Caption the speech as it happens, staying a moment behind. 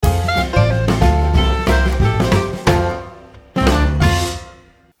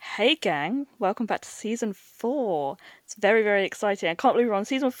Hey gang, welcome back to season 4. It's very, very exciting. I can't believe we're on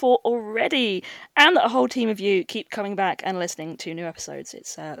season 4 already, and that a whole team of you keep coming back and listening to new episodes.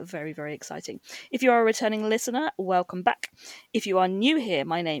 It's very, very exciting. If you are a returning listener, welcome back. If you are new here,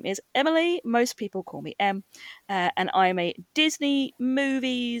 my name is Emily. Most people call me Em, and I'm a Disney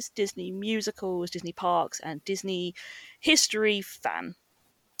movies, Disney musicals, Disney parks, and Disney history fan.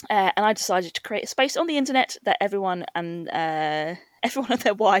 And I decided to create a space on the internet that everyone and everyone and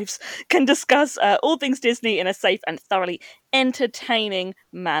their wives can discuss all things Disney in a safe and thoroughly entertaining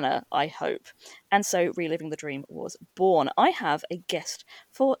manner, I hope. And so Reliving the Dream was born. I have a guest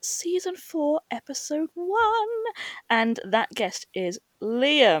for season 4, episode 1, and that guest is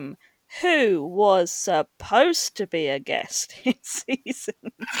Liam, who was supposed to be a guest in season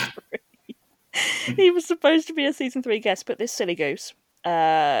 3. He was supposed to be a season 3 guest, but this silly goose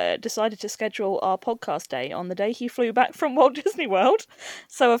decided to schedule our podcast day on the day he flew back from Walt Disney World.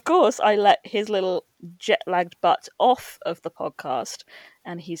 So, of course, I let his little jet-lagged butt off of the podcast,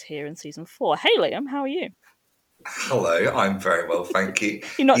 and he's here in season 4. Hey, Liam, how are you? Hello, I'm very well, thank you.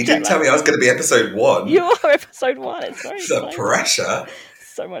 You're not you didn't tell me I was going to be episode 1. You are episode 1. It's very exciting. The pressure.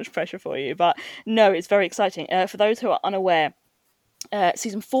 So much pressure for you. But no, it's very exciting. For those who are unaware,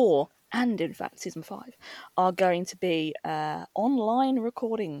 season 4 and in fact season 5 are going to be online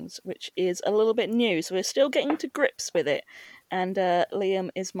recordings, which is a little bit new, so we're still getting to grips with it. And Liam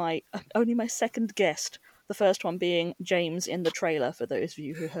is only my second guest, the first one being James in the trailer, for those of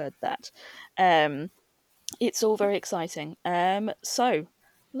you who heard that. It's all very exciting. So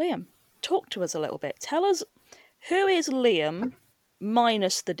Liam, talk to us a little bit. Tell us, who is Liam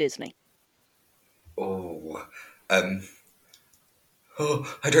minus the Disney?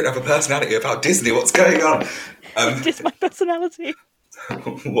 I don't have a personality about Disney. What's going on? It's just my personality.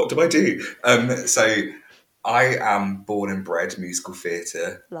 What do I do? So I am born and bred musical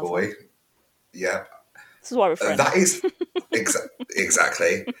theatre boy. Yeah. This is why we're friends. That is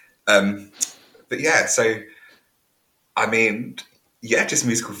exactly. But yeah, so I mean, yeah, just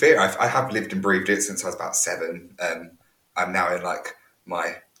musical theatre. I have lived and breathed it since I was about 7. I'm now in like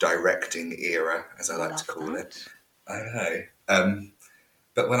my directing era, as I like to call it. I know.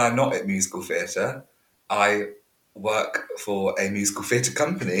 But when I'm not at musical theatre, I work for a musical theatre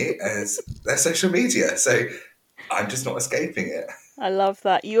company as their social media. So I'm just not escaping it. I love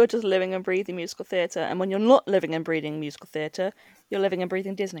that. You're just living and breathing musical theatre. And when you're not living and breathing musical theatre, you're living and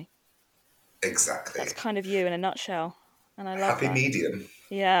breathing Disney. Exactly. That's kind of you in a nutshell. And I love Happy that. medium.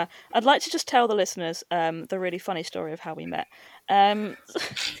 Yeah. I'd like to just tell the listeners the really funny story of how we met.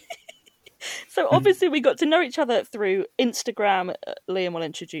 So obviously we got to know each other through Instagram. Liam will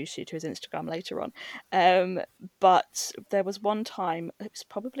introduce you to his Instagram later on. But there was one time, it was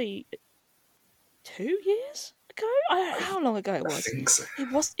probably 2 years ago? I don't know how long ago it was. I think so.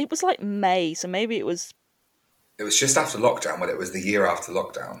 It was like May, so maybe it was... It was just after lockdown, when it was the year after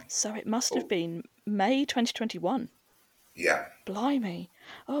lockdown. So it must have been May 2021. Yeah. Blimey.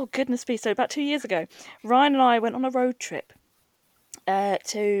 Oh, goodness me. So about 2 years ago, Ryan and I went on a road trip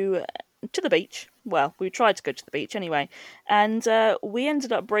to the beach. Well, we tried to go to the beach anyway. And we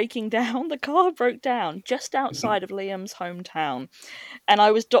ended up breaking down. The car broke down just outside of Liam's hometown. And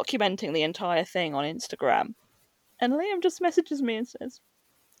I was documenting the entire thing on Instagram. And Liam just messages me and says,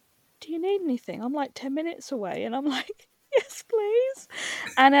 "Do you need anything? I'm like 10 minutes away." And I'm like, "Yes, please."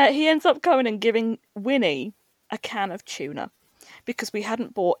 And he ends up going and giving Winnie a can of tuna, because we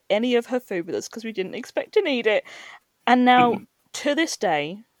hadn't bought any of her food with us because we didn't expect to need it. And now, to this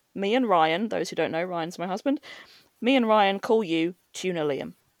day, me and Ryan, those who don't know, Ryan's my husband, me and Ryan call you Tuna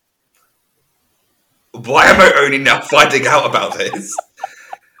Liam. Why am I only now finding out about this?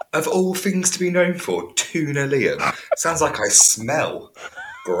 Of all things to be known for, Tuna Liam. Sounds like I smell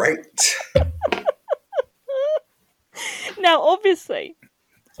great. Now, obviously,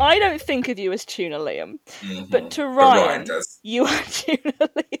 I don't think of you as Tuna Liam, but to Ryan does. You are Tuna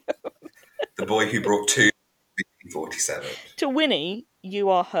Liam. The boy who brought 2 47. To Winnie, you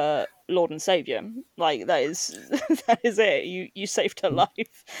are her Lord and Saviour. Like, that is it. You saved her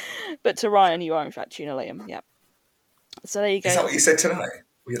life. But to Ryan, you are in fact Tuna Liam. Yeah. So there you go. Is that what you said tonight?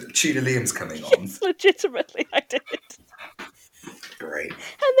 Tuna Liam's coming on. Yes, legitimately, I did. Great. And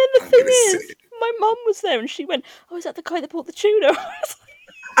then the thing is, my mum was there and she went, "Oh, is that the guy that bought the tuna?" I was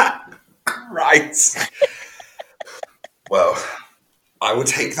like, right. Well, I will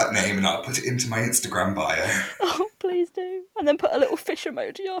take that name and I'll put it into my Instagram bio. Oh, please do. And then put a little fish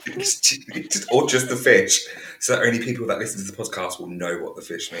emoji afterwards. Or just the fish, so that only people that listen to the podcast will know what the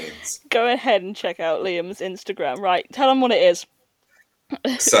fish means. Go ahead and check out Liam's Instagram. Right, tell them what it is.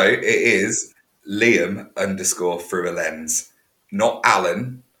 So it is Liam _ through a lens. Not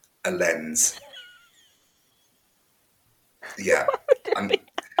Alan, a lens. Yeah.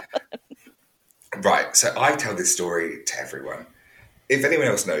 Right, so I tell this story to everyone. If anyone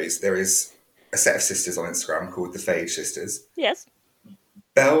else knows, there is a set of sisters on Instagram called the Phage Sisters. Yes.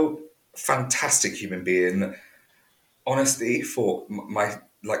 Belle, fantastic human being. Honestly, thought my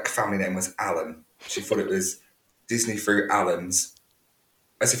family name was Alan. She thought it was Disney through Allens,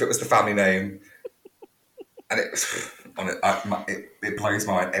 as if it was the family name. And it blows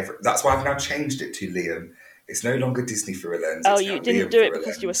my mind. That's why I've now changed it to Liam. It's no longer Disney through a lens. Oh, it's you now didn't Liam do through it a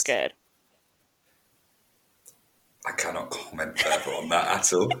because you were lens. scared. I cannot comment further on that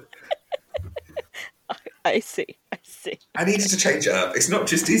at all. I see. I needed to change it up. It's not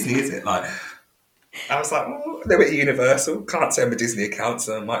just Disney, is it? Like, I was like, oh, they're at Universal. Can't say I'm a Disney account,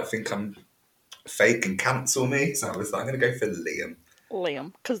 so I might think I'm fake and cancel me. So I was like, I'm going to go for Liam.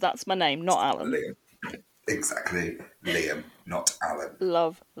 Liam, because that's my name, not Alan. Liam. Exactly. Liam, not Alan.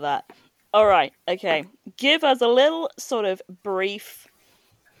 Love that. All right, okay. Give us a little sort of brief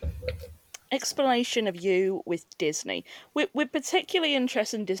explanation of you with Disney. We're particularly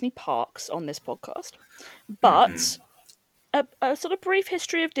interested in Disney parks on this podcast, but a sort of brief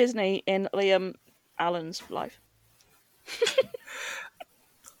history of Disney in Liam Allen's life.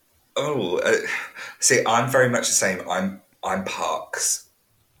 See, I'm very much the same. I'm parks.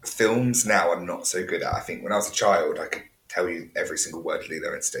 Films now I'm not so good at. I think when I was a child I could tell you every single word of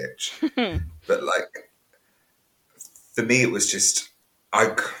Lilo and Stitch. But like for me it was just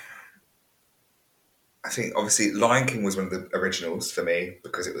I think obviously Lion King was one of the originals for me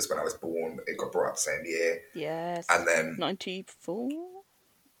because it was when I was born. It got brought up the same year. Yes. And then 94?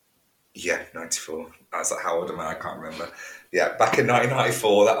 Yeah, 94. I was like, how old am I? I can't remember. Yeah, back in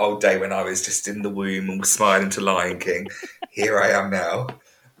 1994, that old day when I was just in the womb and was smiling to Lion King. Here I am now.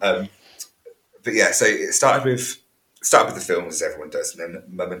 But yeah, so it started with the films as everyone does, and then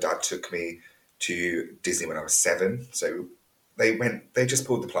Mum and Dad took me to Disney when I was 7. So they just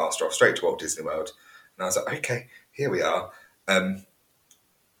pulled the plaster off straight to Walt Disney World, and I was like, okay, here we are, and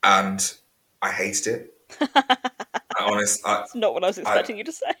I hated it. It's not what I was expecting you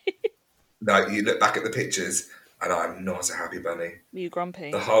to say. No, you look back at the pictures, and I'm not a happy bunny. Were you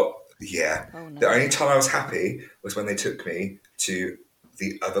grumpy? Yeah. Oh, no. The only time I was happy was when they took me to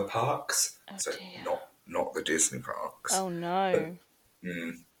the other parks. Oh, so dear. not the Disney parks. Oh no.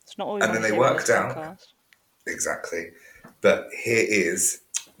 It's not always. And then they worked out. Exactly. But here is,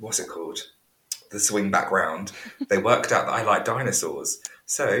 what's it called? The swing back round. They worked out that I like dinosaurs.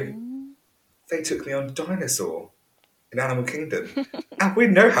 So they took me on Dinosaur in Animal Kingdom. And we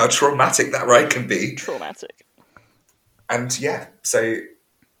know how traumatic that ride can be. Traumatic. And yeah, so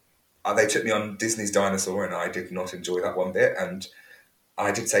they took me on Disney's Dinosaur and I did not enjoy that one bit. And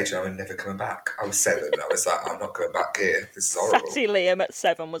I did say to them, I'm never coming back. I was 7 and I was like, I'm not coming back here. This is horrible. Sassy Liam at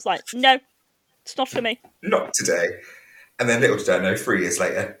 7 was like, no, it's not for me. Not today. And then little did I know, 3 years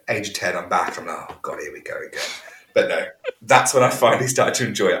later, age of 10, I'm back. I'm like, oh God, here we go again. But no, that's when I finally started to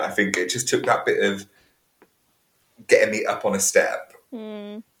enjoy it. I think it just took that bit of getting me up on a step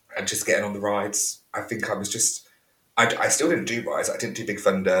and just getting on the rides. I think I was just, I still didn't do rides. I didn't do Big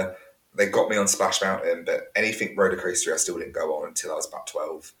Thunder. They got me on Splash Mountain, but anything roller coaster I still didn't go on until I was about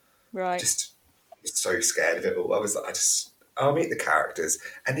 12. Right. Just was so scared of it all. I'll meet the characters.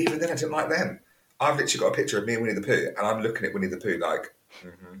 And even then I didn't like them. I've literally got a picture of me and Winnie the Pooh, and I'm looking at Winnie the Pooh like,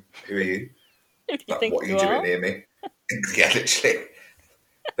 who are you? Like, what are you doing near me? Yeah, literally.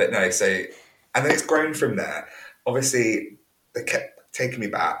 But no, so, and then it's grown from there. Obviously, they kept taking me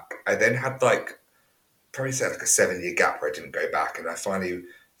back. I then had probably say a 7-year gap where I didn't go back, and I finally,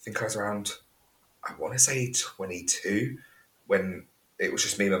 I think I was around, I want to say 22, when it was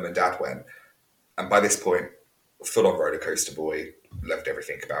just me, Mum and Dad went. And by this point, full on roller coaster boy, loved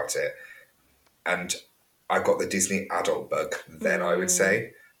everything about it. And I got the Disney adult bug then, I would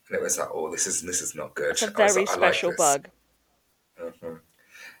say. And it was like, oh, this is not good. It's a very special bug. Mm-hmm.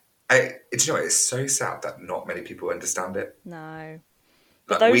 Do you know what? It's so sad that not many people understand it. No.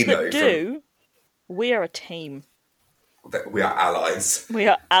 But those that do, we are a team. We are allies. We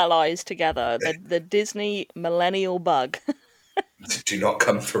are allies together. The Disney millennial bug. Do not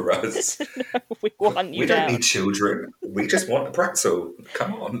come for us. No, we want you We don't down. need children. We just want a pretzel.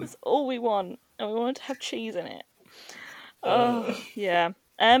 Come on. That's all we want. And we want it to have cheese in it. Oh, yeah.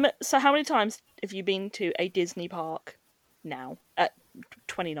 So how many times have you been to a Disney park now? At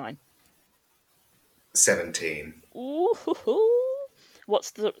 29? 17. Ooh.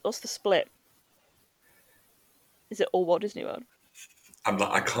 What's the split? Is it all Walt Disney World? I'm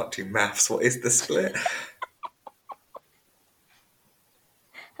like, I can't do maths. What is the split?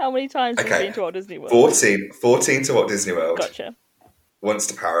 How many times have you been to Walt Disney World? 14 to Walt Disney World. Gotcha. once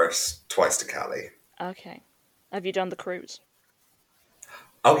to Paris, twice to Cali. Okay. Have you done the cruise?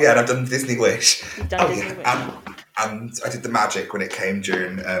 Oh yeah, and I've done Disney Wish. You've done Disney Wish. And I did the Magic when it came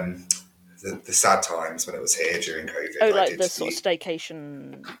during the sad times when it was here during COVID. Oh, like the sort of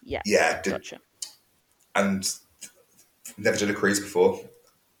staycation. Yeah. Yeah. Gotcha. And never done a cruise before.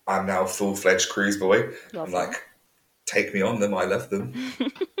 I'm now a full-fledged cruise boy. Lovely. I'm like, take me on them. I love them.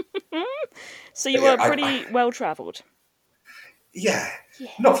 So you were pretty well travelled. Yeah.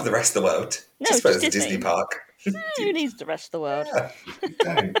 Not for the rest of the world. No, just for the Disney. Disney park. Who needs the rest of the world?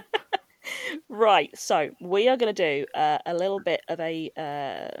 Yeah, Right, so we are going to do a little bit of a...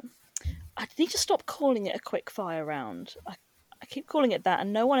 I need to stop calling it a quick fire round. I keep calling it that,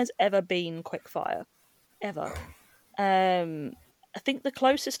 and no one has ever been quick fire. Ever. I think the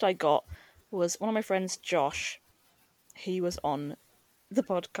closest I got was one of my friends, Josh. He was on the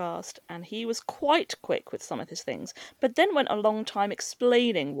podcast, and he was quite quick with some of his things, but then went a long time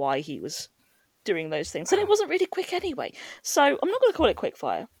explaining why he was doing those things, and it wasn't really quick anyway. So I'm not going to call it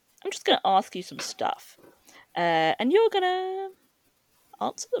quickfire. I'm just going to ask you some stuff, and you're going to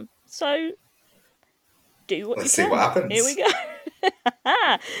answer them. So do what Let's you see can. what happens. Here we go.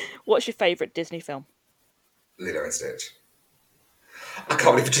 What's your favourite Disney film? Lilo and Stitch. I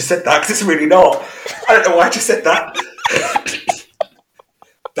can't believe I just said that because it's really not. I don't know why I just said that.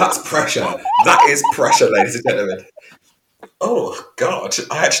 That's pressure. That is pressure, ladies and gentlemen. Oh, God.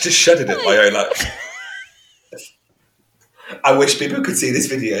 I actually just shuddered at my own laugh. I wish people could see this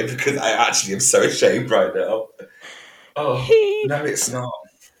video because I actually am so ashamed right now. Oh, no, it's not.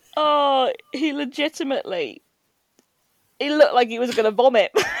 Oh, he legitimately... He looked like he was going to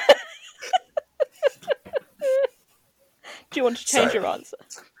vomit. Do you want to change your answer?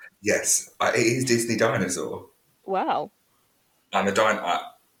 Yes. It is Disney Dinosaur. Wow. I'm a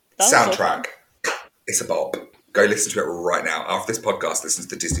soundtrack. It's a bop. Go listen to it right now. After this podcast, listen to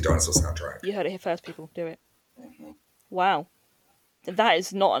the Disney Dinosaur soundtrack. You heard it here first, people. Do it. Mm-hmm. Wow. That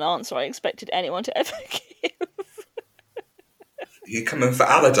is not an answer I expected anyone to ever give. You coming for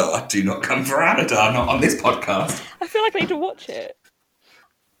Aladar? Do not come for Aladar, not on this podcast. I feel like I need to watch it.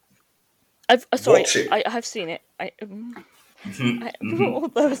 Watch it. I have seen it. There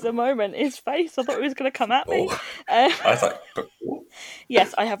was the moment, his face, I thought he was going to come at me. I was like, but what?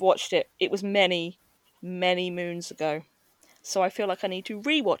 Yes, I have watched it. It was many, many moons ago. So I feel like I need to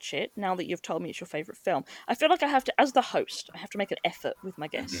rewatch it now that you've told me it's your favourite film. I feel like I have to, as the host, I have to make an effort with my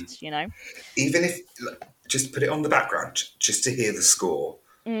guests, you know? Even if, just put it on the background, just to hear the score.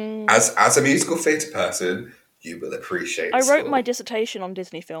 As a musical theatre person, you will appreciate the score. I wrote my dissertation on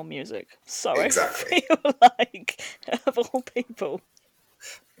Disney film music, so exactly. I feel like, of all people...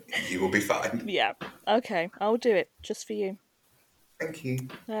 You will be fine. Yeah. Okay, I'll do it, just for you. Thank you.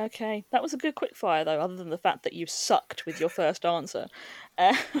 Okay, that was a good quickfire, though, other than the fact that you sucked with your first answer.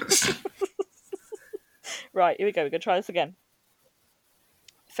 Right, here we go. We're going to try this again.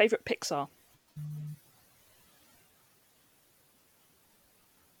 Favourite Pixar?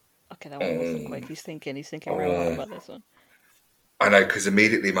 Okay, that one wasn't quick. He's thinking real hard about this one. I know, because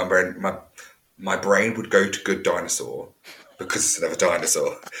immediately my brain would go to Good Dinosaur, because it's another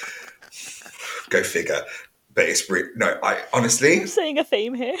dinosaur. Go figure. But it's I honestly... I'm seeing a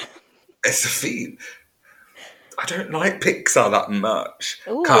theme here. It's a theme. I don't like Pixar that much.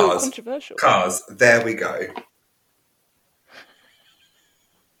 Ooh, Cars. Controversial. Cars. There we go.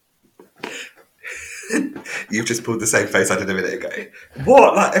 You've just pulled the same face I did a minute ago.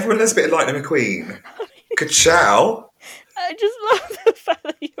 What? Like, everyone loves a bit of Lightning McQueen. Ka-chow. I just love the fact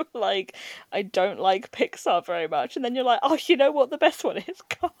that you're like, I don't like Pixar very much. And then you're like, oh, you know what the best one is?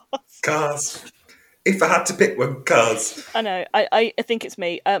 Cars. Cars. If I had to pick one, Cars. I know. I think it's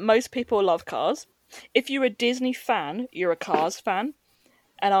me. Most people love Cars. If you're a Disney fan, you're a Cars fan.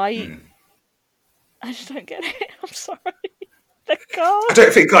 And I just don't get it. I'm sorry. The Cars. I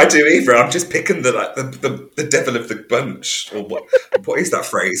don't think I do either. I'm just picking the devil of the bunch. Or what is that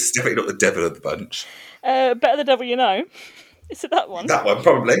phrase? It's definitely not the devil of the bunch. Better the devil you know. Is it that one? That one,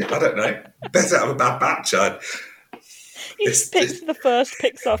 probably. I don't know. Better have a bad batch. You just picked the first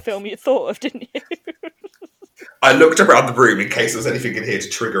Pixar film you thought of, didn't you? I looked around the room in case there was anything in here to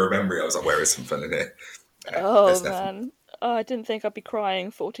trigger a memory. I was like, where is something in here? Oh, man. Oh, I didn't think I'd be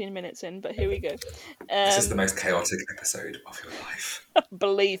crying 14 minutes in, but here we go. This is the most chaotic episode of your life.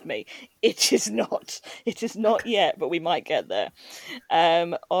 Believe me, it is not. It is not yet, but we might get there.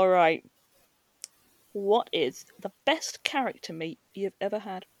 All right. What is the best character meet you've ever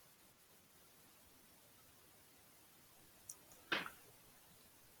had?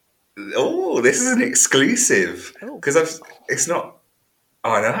 Oh, this is an exclusive. Because it's not...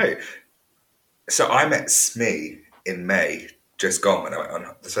 Oh, I know. So I met Smee in May just gone when I went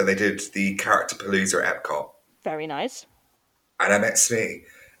on. So they did the Character Palooza at Epcot, Very nice. and I met Smee,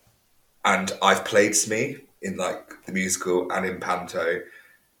 and I've played Smee in like the musical and in Panto,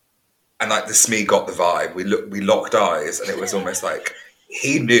 and like the Smee got the vibe. We locked eyes, and it was almost like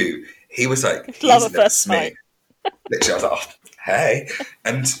he knew. He was like, Love he's at another first sight. Smee. Literally, I was like, oh, hey,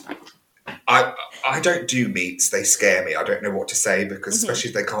 and I don't do meets. They scare me. I don't know what to say because especially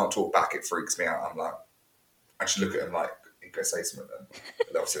if they can't talk back, it freaks me out. I'm like, I just look at them like, you go say something then.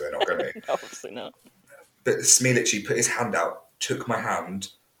 But obviously they're not going to. No, obviously not. But Smee literally put his hand out, took my hand,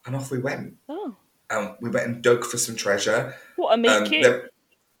 and off we went. Oh, We went and dug for some treasure. what a meet cute.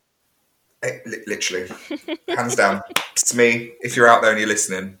 Literally, hands down. Smee, if you're out there and you're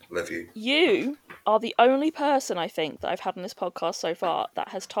listening, love you. You are the only person I think that I've had on this podcast so far that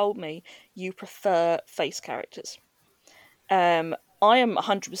has told me you prefer face characters. I am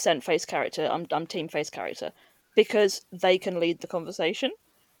 100% face character. I'm team face character because they can lead the conversation.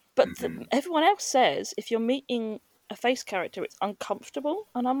 But everyone else says if you're meeting a face character, it's uncomfortable,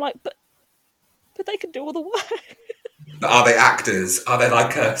 and I'm like, but they can do all the work. But are they actors? Are they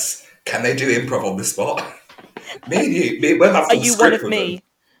like us? Can they do improv on the spot? Me and you, we'll have Are full you script one of with me?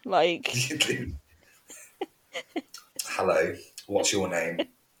 them. Like, hello, what's your name?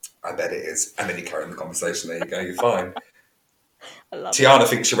 I bet it is. And then you carry on the conversation. There you go. You're fine. I love Tiana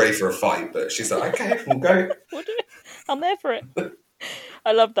thinks you're ready for a fight, but she's like, okay, we'll go. We'll do it. I'm there for it.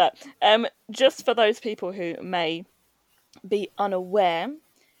 I love that. Just for those people who may be unaware,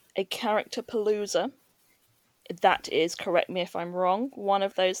 a character palooza, that is, correct me if I'm wrong, one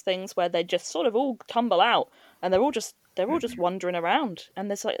of those things where they just sort of all tumble out and they're all just wandering around. And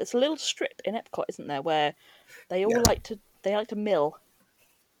there's like this little strip in Epcot, isn't there, where they all like to mill.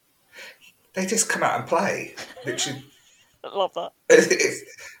 They just come out and play. Literally. I love that.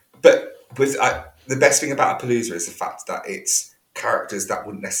 But with the best thing about a Palooza is the fact that it's characters that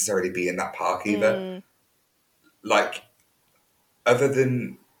wouldn't necessarily be in that park either. Like, other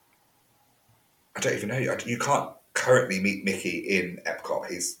than, I don't even know, you can't currently meet Mickey in Epcot.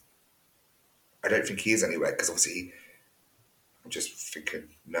 I don't think he is anywhere because obviously, I'm just thinking,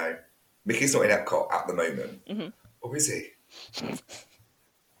 no, Mickey's not in Epcot at the moment, or is he?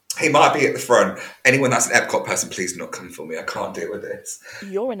 He might be at the front. Anyone that's an Epcot person, please do not come for me. I can't deal with this.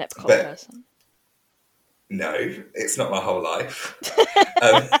 You're an Epcot person. No, it's not my whole life.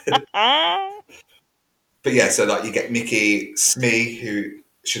 But yeah, so like you get Mickey, Smee, who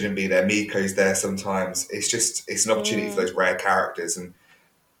shouldn't be there. Miko's there sometimes. It's an opportunity for those rare characters, and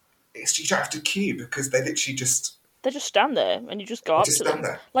you don't have to queue because they literally just stand there and you just go up to them.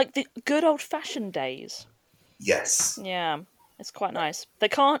 There. Like the good old-fashioned days. Yes. Yeah, it's quite nice. They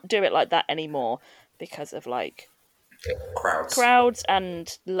can't do it like that anymore because of like crowds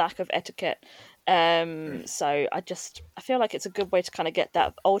and lack of etiquette. So I feel like it's a good way to kind of get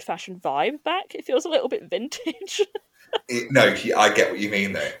that old-fashioned vibe back. It feels a little bit vintage. No, I get what you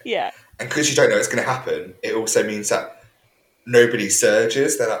mean though. Yeah. And because you don't know what's going to happen, it also means that nobody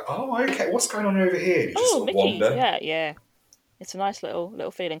surges. They're like, oh, okay, what's going on over here? And you just sort of Mickey. wander. Yeah. It's a nice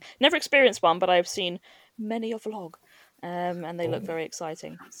little feeling. Never experienced one, but I've seen many a vlog, and they look very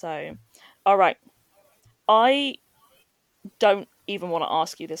exciting. So, all right. I don't even want to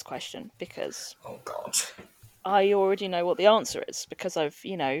ask you this question because oh god, I already know what the answer is because I've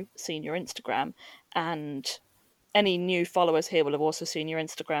seen your Instagram, and any new followers here will have also seen your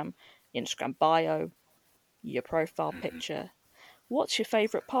Instagram bio, your profile picture. What's your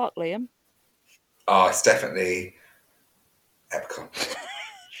favourite park, Liam? Oh, it's definitely Epcot.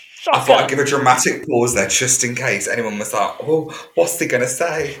 Shocker. I thought I'd give a dramatic pause there just in case anyone was like, oh, what's he going to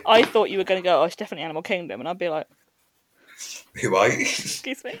say? I thought you were going to go, oh, it's definitely Animal Kingdom, and I'd be like, who are you?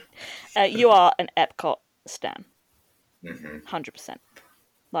 Excuse me. You are an Epcot stan. 100%.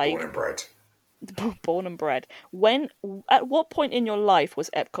 Like, born and bred. Born and bred. At what point in your life was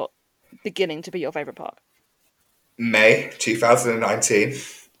Epcot beginning to be your favourite park? May 2019,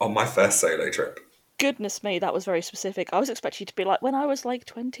 on my first solo trip. Goodness me, that was very specific. I was expecting you to be like, when I was like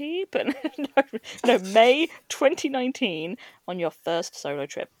 20, but no, May 2019 on your first solo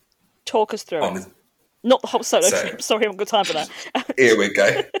trip. Talk us through it. Not the whole solo trip. Sorry, I haven't got time for that. Here we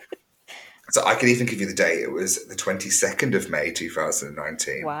go. So I can even give you the date. It was the 22nd of May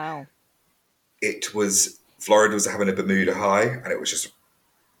 2019. Wow. It was, Florida was having a Bermuda high, and it was just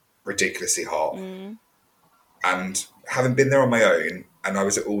ridiculously hot. And having been there on my own, and I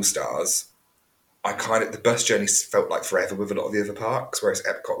was at All Stars, the bus journey felt like forever with a lot of the other parks, whereas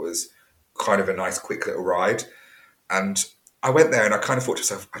Epcot was kind of a nice, quick little ride. And I went there and I kind of thought to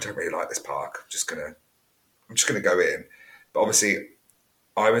myself, I don't really like this park. I'm just gonna go in. But obviously,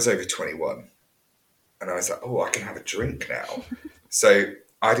 I was over 21, And I was like, oh, I can have a drink now. So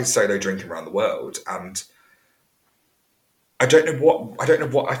I did solo drinking around the world, and I don't know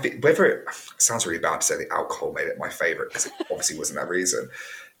what I think, whether it sounds really bad to say the alcohol made it my favourite, because it obviously wasn't that reason.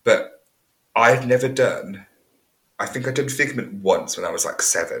 But I've never done, I think I did Figment once when I was like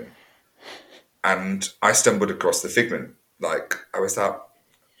 7. And I stumbled across the Figment. Like, I was like,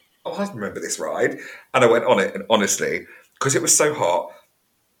 oh, I remember this ride. And I went on it, and honestly, because it was so hot,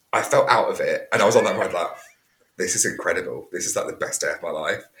 I felt out of it. And I was on that ride like, this is incredible. This is like the best day of my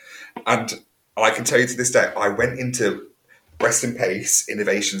life. And I can tell you to this day, I went into Western Pace,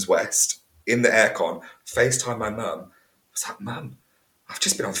 Innovations West, in the aircon, FaceTime my mum. I was like, Mum, I've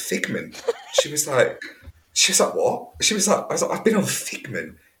just been on Figment. She was like, what? She was like, I was like, I've been on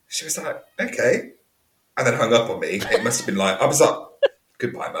Figment. She was like, okay. And then hung up on me. It must have been like, I was like,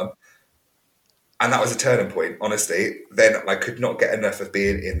 goodbye, Mum. And that was a turning point, honestly. Then I could not get enough of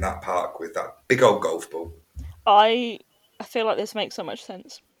being in that park with that big old golf ball. I feel like this makes so much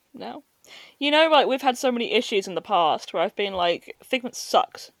sense now. You know, like, we've had so many issues in the past where I've been like, Figment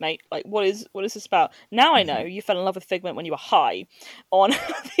sucks, mate. Like, what is this about? Now I know you fell in love with Figment when you were high on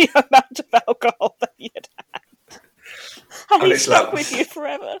the amount of alcohol that you'd had. And he stuck with you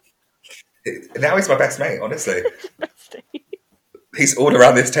forever. Now he's my best mate, honestly. He's all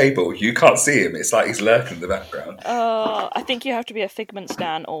around this table. You can't see him. It's like he's lurking in the background. I think you have to be a Figment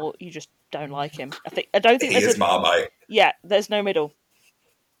stan, or you just don't like him. I don't think he is Marmite. Yeah, there's no middle.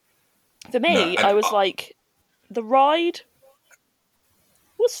 For me, I was like, the ride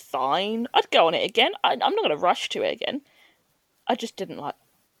was fine. I'd go on it again. I'm not going to rush to it again. I just didn't like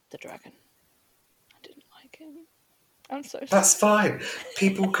the dragon. I didn't like him. I'm so sorry. That's fine.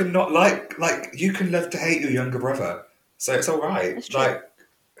 People cannot like you can love to hate your younger brother. So it's all right. Like,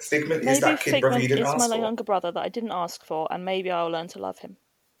 Figment is that kid brother you didn't ask for. Maybe my younger brother that I didn't ask for, and maybe I'll learn to love him.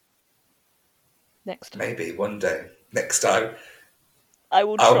 Next time. Maybe, one day. Next time.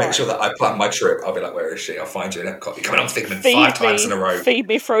 I'll make sure that I plan my trip. I'll be like, where is she? I'll find you in Epcot. You're coming on Figment 5 times in a row. Feed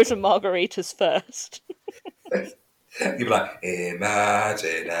me frozen margaritas first. You'll be like,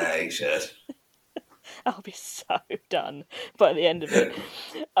 imagination. I'll be so done by the end of it.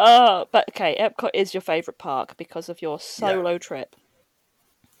 But okay, Epcot is your favourite park because of your solo trip.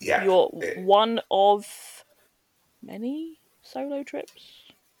 Yeah. You're one of many solo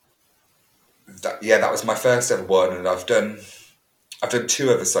trips? That was my first ever one, and I've done 2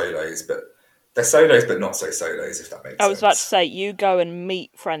 other solos, but they're solos but not so solos, if that makes sense. I was about to say, you go and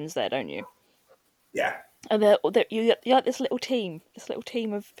meet friends there, don't you? Yeah. And you're like this little team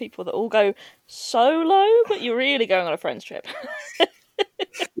of people that all go solo, but you're really going on a friends trip. We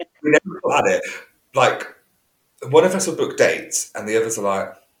never had it. Like, one of us will book dates, and the others are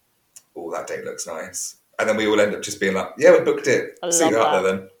like, oh, that date looks nice. And then we all end up just being like, yeah, we booked it. See you out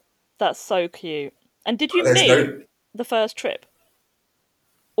there then. That's so cute. And did you meet the first trip?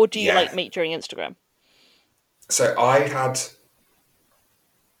 Or do you meet during Instagram? So I'm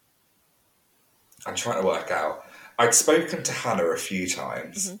trying to work out. I'd spoken to Hannah a few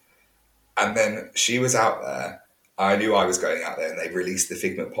times, and then she was out there. I knew I was going out there, and they released the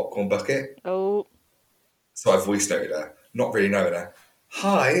Figment popcorn bucket. Oh. So I voice noted her, not really knowing her.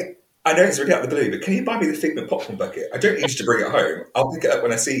 Hi, I know it's really out of the blue, but can you buy me the Figment popcorn bucket? I don't need you to bring it home. I'll pick it up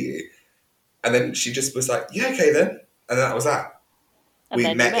when I see you. And then she just was like, yeah, okay then. And then that was that.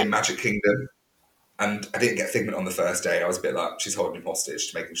 We met in Magic Kingdom, and I didn't get Figment on the first day. I was a bit like, she's holding him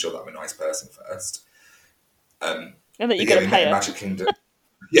hostage to making sure that I'm a nice person first. And that you're going to pay her. Magic Kingdom.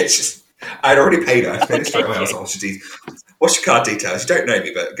 I'd already paid her. I finished straight away. I was like, what's your card details? You don't know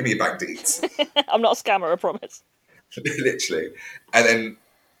me, but give me your bank deeds. I'm not a scammer, I promise. Literally. And then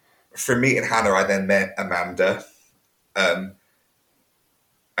from meeting Hannah, I then met Amanda. And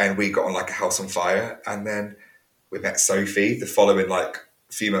we got on like a house on fire. And then we met Sophie the following like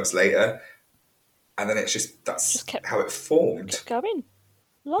a few months later. And then that's how it formed. Kept going.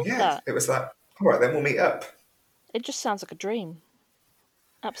 Love that. It was like, all right, then we'll meet up. It just sounds like a dream.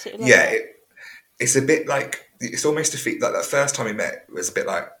 Absolutely love that. It's a bit like, it's almost a feat, like that first time we met was a bit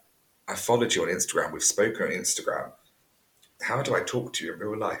like, I followed you on Instagram, we've spoken on Instagram. How do I talk to you in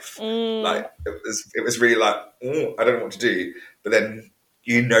real life? Like, it was really like, I don't know what to do. But then,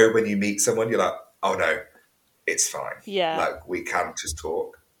 when you meet someone, you're like, oh no, it's fine. Yeah. Like, we can just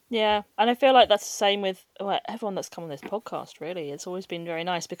talk. Yeah, and I feel like that's the same with everyone that's come on this podcast, really. It's always been very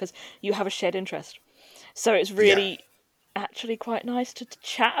nice because you have a shared interest. So it's really actually quite nice to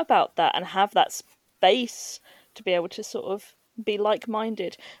chat about that and have that space to be able to sort of be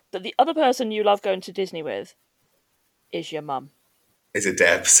like-minded. But the other person you love going to Disney with is your mum. Is it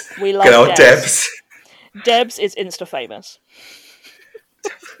Debs? We love Good old Debs. Debs is Insta famous.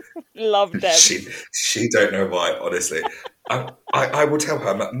 Love Debs. She don't know why, honestly. I will tell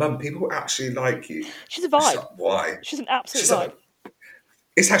her, Mum, people actually like you. She's a vibe. She's like, why? She's an absolute She's vibe. like,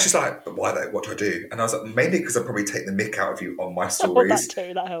 it's how she's like, but why though? What do I do? And I was like, mainly because I probably take the mick out of you on my Oh, stories. that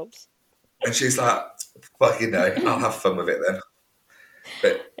too, that helps. And she's like, fucking no, I'll have fun with it then.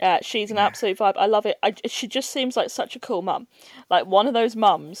 But Yeah, she's an absolute vibe. I love it. She just seems like such a cool mum. Like one of those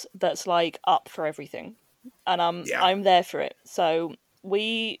mums that's like up for everything. And I'm there for it. So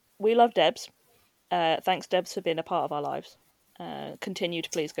we love Debs. Thanks, Debs, for being a part of our lives. Continue to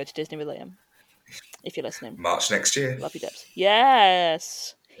please go to Disney with Liam if you're listening. March next year. Love you, Debs.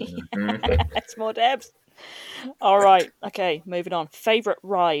 Yes. It's more Debs. All right. Okay, moving on. Favourite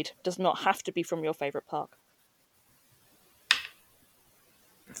ride does not have to be from your favourite park.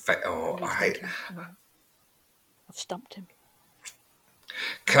 I've stumped him.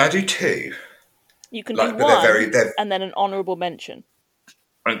 Can I do two? You can do one and then an honourable mention.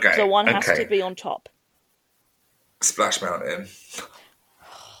 Okay. So one has to be on top. Splash Mountain.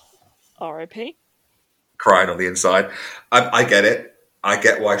 R.I.P. Crying on the inside. I get it. I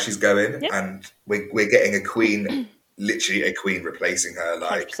get why she's going. Yep. And we're getting a queen, literally a queen replacing her.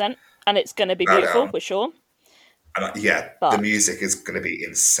 100%. And it's going to be beautiful, for sure. And the music is going to be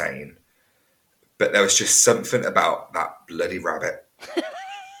insane. But there was just something about that bloody rabbit.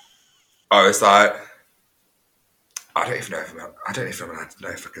 I was like, I don't even know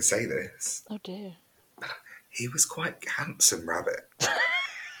if I can say this. Oh dear. He was quite handsome rabbit.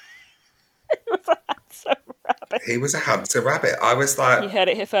 He was a handsome rabbit. He was a handsome rabbit. I was like, you heard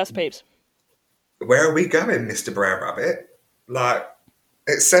it here first, peeps. Where are we going, Mr. Brown Rabbit? Like,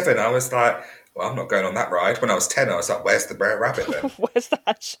 at 7, I was like, well, I'm not going on that ride. When I was 10, I was like, where's the brown rabbit then? Where's the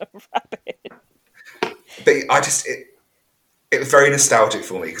handsome rabbit? But it was very nostalgic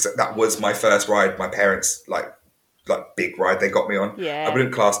for me because that was my first ride. My parents, like big ride they got me on. Yeah. I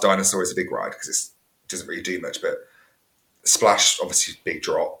wouldn't class Dinosaur as a big ride because it doesn't really do much, but Splash, obviously, big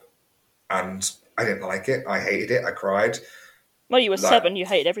drop. And I didn't like it. I hated it. I cried. Well, you were 7. You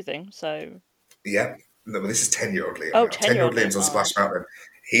hated everything, so... Yeah. No, but this is 10-year-old Liam. Oh, 10-year-old Liam's on Splash Mountain.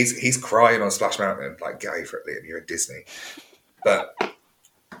 He's crying on Splash Mountain. Like, get over it, Liam. You're in Disney. But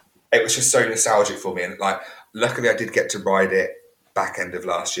it was just so nostalgic for me. And, like, luckily I did get to ride it back end of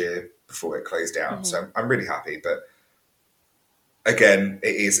last year before it closed down. Mm-hmm. So I'm really happy. But, again,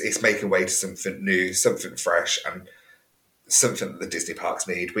 it's making way to something new, something fresh, and something that the Disney parks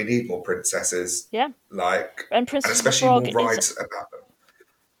need. We need more princesses. Yeah. And especially more rides about them.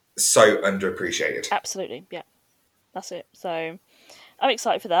 So underappreciated. Absolutely, yeah. That's it. So I'm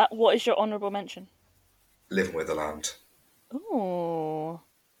excited for that. What is your honourable mention? Living with the Land. Ooh.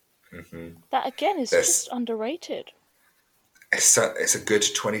 Mm-hmm. That again is just underrated. It's a good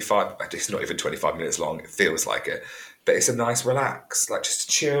 25. It's not even 25 minutes long. It feels like it, but it's a nice relax, like just to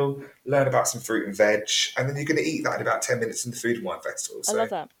chill, learn about some fruit and veg, and then you're going to eat that in about 10 minutes in the Food and Wine Festival. So. I love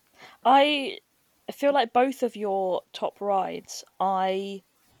that. I feel like both of your top rides, I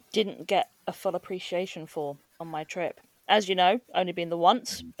didn't get a full appreciation for on my trip. As you know, only been the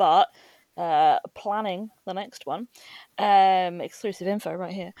once, but planning the next one. Exclusive info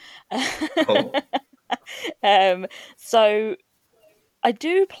right here. Cool. So I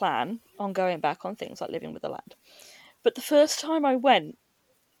do plan on going back on things like Living with the Land. But the first time I went,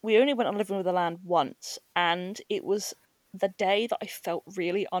 we only went on Living with the Land once, and it was the day that I felt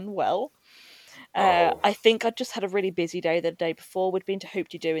really unwell. I think I just had a really busy day the day before. We'd been to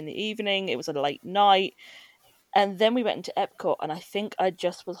Hoop-de-Doo in the evening. It was a late night. And then we went into Epcot, and I think I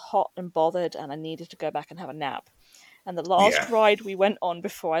just was hot and bothered, and I needed to go back and have a nap. And the last ride we went on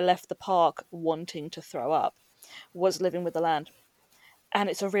before I left the park wanting to throw up was Living with the Land. And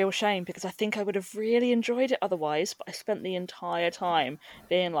it's a real shame, because I think I would have really enjoyed it otherwise, but I spent the entire time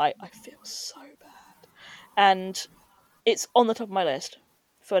being like, I feel so bad. And it's on the top of my list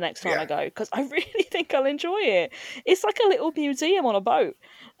for next time I go, because I really think I'll enjoy it. It's like a little museum on a boat.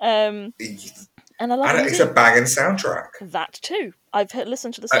 And I love it. It's a banging soundtrack. That too. I've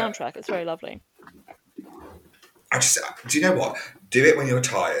listened to the soundtrack. It's very lovely. Do you know what? Do it when you're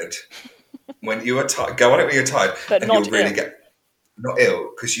tired. When you are tired, go on it when you're tired, but and not you'll really ill. Not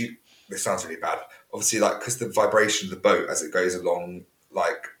ill, because this sounds really bad. Obviously, like, because the vibration of the boat as it goes along,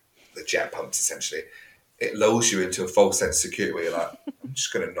 like the jet pumps, essentially, it lulls you into a false sense of security where you're like, I'm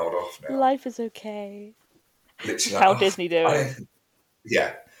just going to nod off now. Life is okay. Literally, how Disney do it.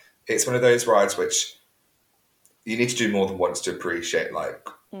 Yeah, it's one of those rides which you need to do more than once to appreciate. Like,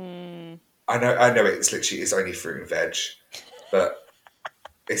 I know, it's only fruit and veg, but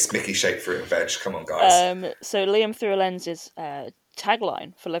it's Mickey shaped fruit and veg. Come on, guys. So Liam Through a Lens's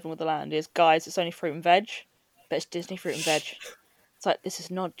tagline for Living with the Land is, guys, it's only fruit and veg, but it's Disney fruit and veg. It's like, this is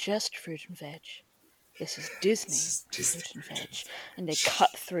not just fruit and veg. This is Disney Just, fruit and veg. And they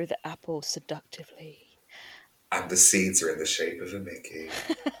cut through the apple seductively. and the seeds are in the shape of a Mickey.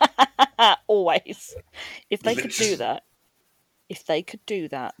 Always. If they could do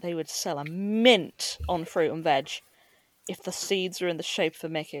that, they would sell a mint on fruit and veg if the seeds are in the shape of a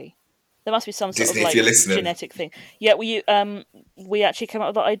Mickey. There must be some sort Disney, of if you're like listening. genetic thing. Yeah, we actually came up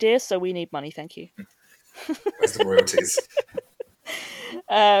with that idea, so we need money, thank you. Where's the royalties?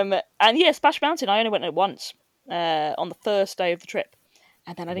 And yeah, Splash Mountain, I only went on it once, on the first day of the trip.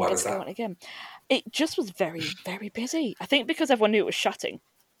 And then I didn't Why get was to go that? on it again. It just was very, very busy. I think because everyone knew it was shutting.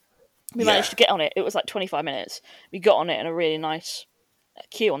 We Yeah. managed to get on it. It was like 25 minutes. We got on it in a really nice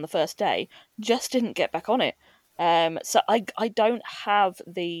queue on the first day. Just didn't get back on it. So I don't have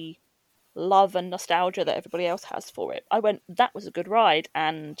the love and nostalgia that everybody else has for it. I went, that was a good ride,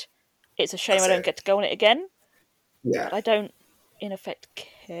 and it's a shame That's I don't it. get to go on it again. Yeah. But I don't, in effect,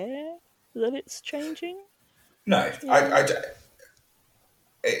 care that it's changing. No, Yeah.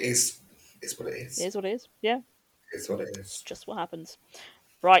 it is. It's what it is. It is what it is. Yeah, It's what it is. just what happens.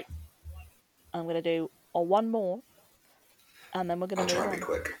 Right. I'm going to do one more, and then we're going I'll to try move and be on.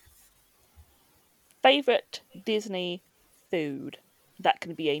 quick. Favourite Disney food? That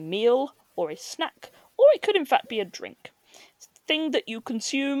can be a meal or a snack, or it could in fact be a drink. It's the thing that you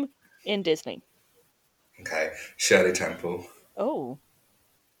consume in Disney. Okay, Shirley Temple. Oh,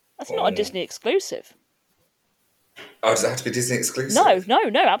 that's not a Disney exclusive. Oh, does it have to be Disney exclusive? No,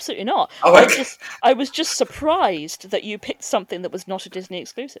 absolutely not. Oh, okay. I was just surprised that you picked something that was not a Disney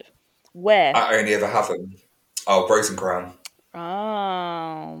exclusive. Where? I only ever have them. Oh, Rose and Crown.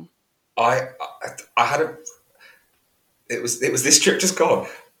 Oh. I had a. It was this trip just gone.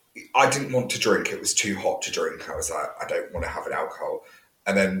 I didn't want to drink. It was too hot to drink. I was like, I don't want to have an alcohol.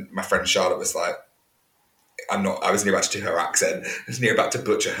 And then my friend Charlotte was like, I was near about to do her accent. I was near about to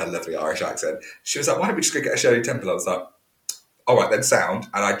butcher her lovely Irish accent. She was like, why don't we just go get a Shirley Temple? I was like, all right, then sound.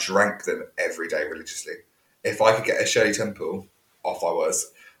 And I drank them every day religiously. If I could get a Shirley Temple, off I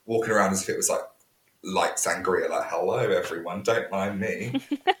was, walking around as if it was like light sangria, like, hello everyone, don't mind me.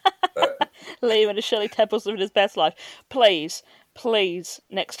 Liam and Shirley Temple's living his best life. Please,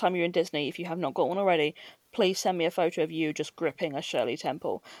 next time you're in Disney, if you have not got one already, please send me a photo of you just gripping a Shirley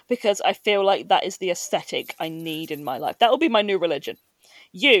Temple, because I feel like that is the aesthetic I need in my life. That will be my new religion.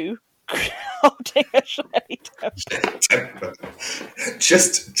 You holding a Shirley Temple.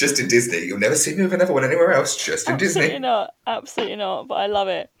 Just in Disney. You'll never see me with another one anywhere else. Just in Disney. Absolutely not. But I love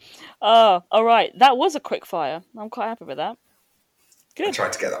it. Oh, all right. That was a quick fire. I'm quite happy with that. Good. I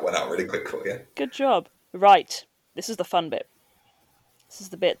tried to get that one out really quick for you. Good job. Right. This is the fun bit. This is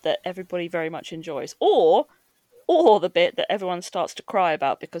the bit that everybody very much enjoys. Or the bit that everyone starts to cry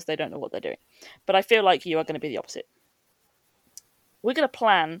about because they don't know what they're doing. But I feel like you are going to be the opposite. We're going to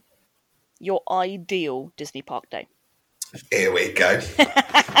plan your ideal Disney park day. Here we go.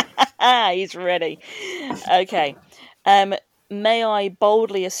 He's ready. Okay. May I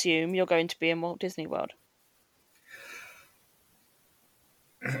boldly assume you're going to be in Walt Disney World?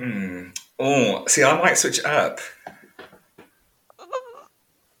 Oh, see, I might switch it up.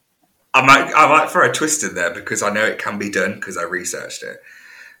 I might throw a twist in there because I know it can be done because I researched it.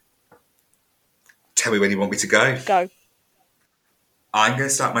 Tell me when you want me to go. Go. I'm going to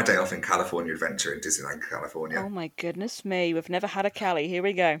start my day off in California Adventure in Disneyland, California. Oh my goodness me, we've never had a Cali. Here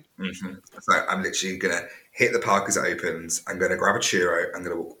we go. Mm-hmm. So I'm literally going to hit the park as it opens. I'm going to grab a churro. I'm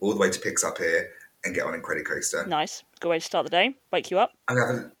going to walk all the way to Pix Up here and get on Incredicoaster. Nice. Good way to start the day. Wake you up. I'm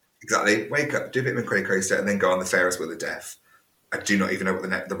going to wake up, do a bit of Incredicoaster, and then go on the Ferris Wheel of Death. I do not even know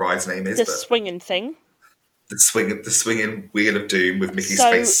what the ride's name is. The but swinging thing. The swinging Wheel of Doom with Mickey's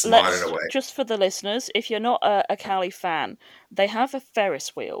face smiling away. Just for the listeners, if you're not a Cali fan, they have a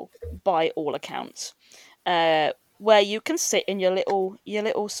Ferris wheel by all accounts, where you can sit in your little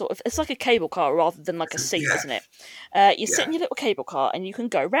sort of, it's like a cable car rather than like a seat, isn't it? You sit in your little cable car and you can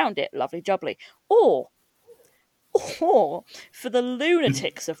go round it, lovely jubbly. Or for the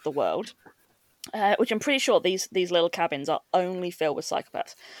lunatics of the world, which I'm pretty sure these little cabins are only filled with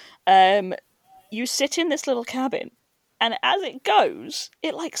psychopaths. You sit in this little cabin, and as it goes,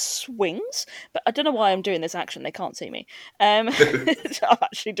 it like swings. But I don't know why I'm doing this action. They can't see me. I'm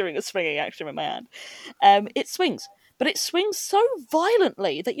actually doing a swinging action with my hand. It swings, but it swings so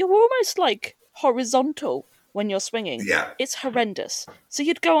violently that you're almost like horizontal when you're swinging. Yeah. It's horrendous. So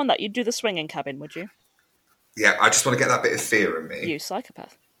you'd go on that. You'd do the swinging cabin, would you? Yeah, I just want to get that bit of fear in me. You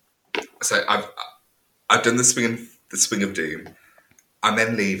psychopath. So I've done the swing of doom. I'm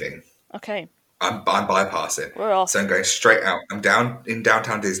then leaving. Okay. I'm bypassing. We're off. So I'm going straight out. I'm down in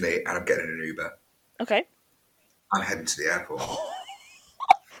downtown Disney and I'm getting an Uber. Okay. I'm heading to the airport.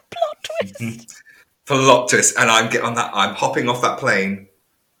 Plot twist. And I'm hopping off that plane.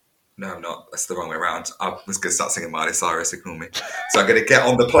 No, I'm not. That's the wrong way around. I was going to start singing Miley Cyrus, ignore me. So I'm going to get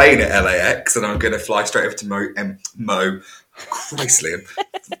on the plane at LAX and I'm going to fly straight over to Christ, Liam.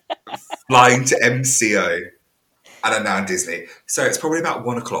 Flying to MCO. And I'm now in Disney. So it's probably about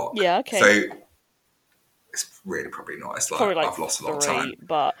 1 o'clock. Yeah, okay. So it's really probably not. It's like I've lost a lot of time.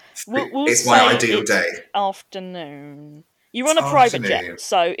 But we'll it's my ideal day. Afternoon. You're on a private jet,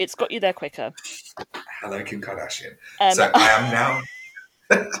 so it's got you there quicker. Hello, Kim Kardashian. So I am now...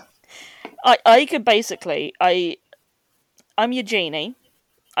 I could basically... I'm your genie.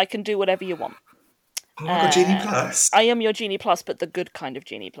 I can do whatever you want. Oh my God, Genie Plus. I am your Genie Plus, but the good kind of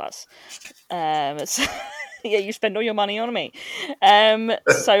Genie Plus. So, yeah, you spend all your money on me.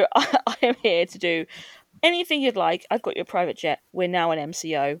 So I am here to do anything you'd like. I've got your private jet. We're now in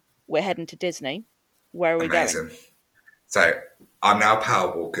MCO. We're heading to Disney. Where are we going? So I'm now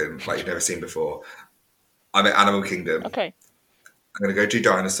power walking like you've never seen before. I'm at Animal Kingdom. Okay. I'm going to go do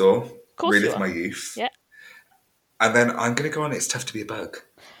Dinosaur. Course relive my youth. Yeah. And then I'm going to go on It's Tough to Be a Bug.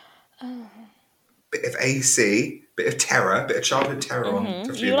 Oh. Bit of AC, bit of terror, bit of childhood terror on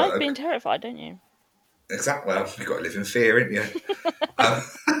Tough to Be a Bug. You like being terrified, don't you? Exactly. Well, you've got to live in fear, haven't you?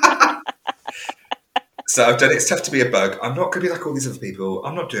 So I've done It's Tough to Be a Bug. I'm not going to be like all these other people.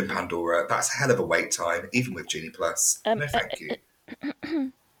 I'm not doing Pandora. That's a hell of a wait time, even with Genie Plus. No, thank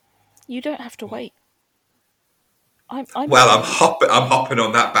you. You don't have to wait. I'm hopping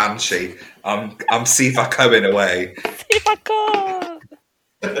on that Banshee. I'm Siva Cohen away. Siva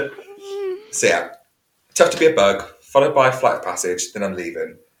Cohen. So yeah, Tough to Be a Bug, followed by Flight Passage. Then I'm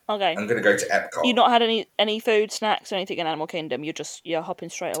leaving. Okay. I'm going to go to Epcot. You've not had any food, snacks, or anything in Animal Kingdom. You're hopping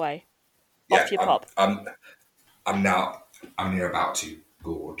straight away. Yeah, off your pop. I'm near about to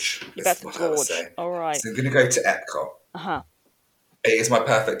gorge. You're about to gorge. All right. So I'm going to go to Epcot. Uh-huh. It is my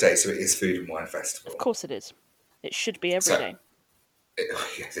perfect day, so it is Food and Wine Festival. Of course it is. It should be every day.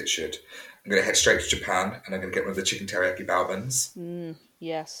 Yes, it should. I'm going to head straight to Japan, and I'm going to get one of the chicken teriyaki bao buns.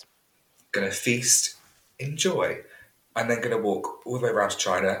 Yes. Going to feast, enjoy, and then going to walk all the way around to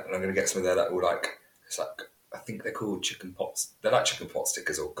China, and I'm going to get some of their little, I think they're called chicken pots. They're like chicken pot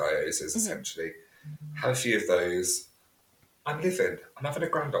stickers or gyozas, essentially. Have a few of those. I'm living. I'm having a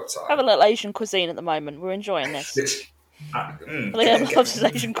grand old time. Have a little Asian cuisine at the moment. We're enjoying this. Liam loves his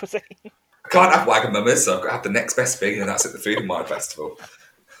Asian cuisine. I can't have Wagamama's, so I've got to have the next best thing, and that's at the Food and Wine Festival.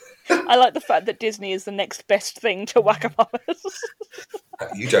 I like the fact that Disney is the next best thing to Wagamama's.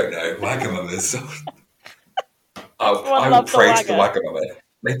 You don't know Wagamama's. I will praise the Wagamama.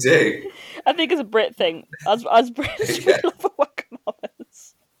 They do. I think it's a Brit thing. As British, we love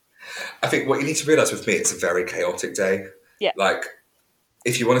Wagamama's. I think what you need to realise with me, it's a very chaotic day. Yeah. Like,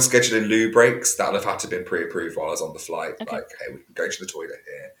 if you want to schedule in loo breaks, that'll have had to have been pre-approved while I was on the flight. Okay. Like, hey, we can go to the toilet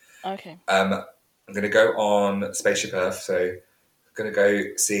here. Okay. I'm going to go on Spaceship Earth, so I'm going to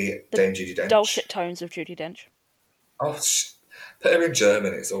go see Dame Judi Dench. Dulcet tones of Judi Dench. Oh, put her in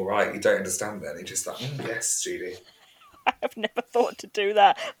German, it's all right. You don't understand then. You're just like, yes, Judy. I've never thought to do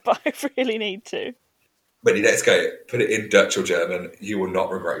that, but I really need to. But let's go. Put it in Dutch or German. You will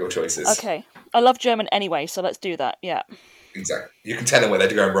not regret your choices. Okay. I love German anyway, so let's do that. Yeah. Exactly. You can tell them where they're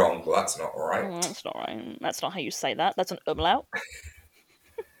going wrong. Well, that's not all right. That's not right. That's not how you say that. That's an umlaut.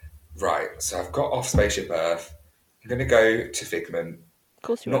 Right. So I've got off Spaceship Earth. I'm going to go to Figment. Of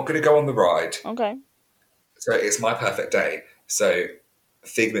course you are. Not going to go on the ride. Okay. So it's my perfect day. So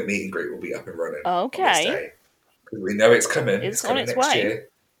Figment meet and greet will be up and running. Okay. On this day. We know it's coming. It's coming on its next way. year.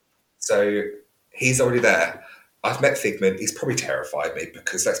 So he's already there. I've met Figment. He's probably terrified me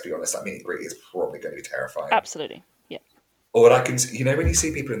because, let's be honest, that meet and greet is probably going to be terrifying. Absolutely. Yeah. Or what I can, when you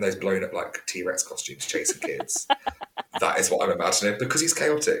see people in those blown up like T-Rex costumes chasing kids, that is what I'm imagining because he's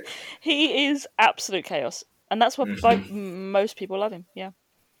chaotic. He is absolute chaos, and that's what most people love him. Yeah.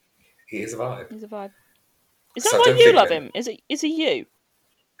 He is a vibe. He's a vibe. Is that why you love him? Is he you?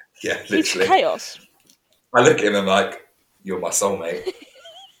 Yeah, literally. He's chaos. I look at him and I'm like, you're my soulmate.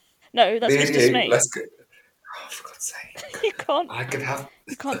 No, that's Mr. Snake. Let's go. Oh, for God's sake. You can't. I can have.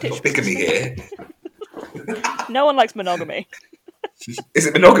 You can't ditch bigamy here. No one likes monogamy. Is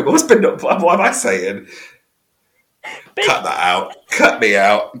it monogamy? What am I saying? Cut that out. Cut me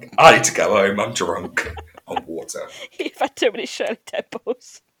out. I need to go home. I'm drunk on water. You've had too many Shirley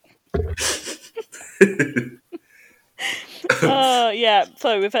Temples. Yeah.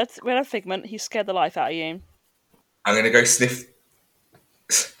 So we had Figment. He scared the life out of you. I'm gonna go sniff.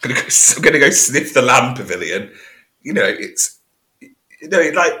 I'm gonna go sniff the Land Pavilion.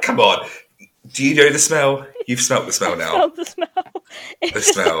 Come on. Do you know the smell? You've smelt the smell now. The smell. The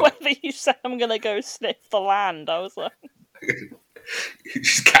smell. Whether you said I'm gonna go sniff the land, I was like,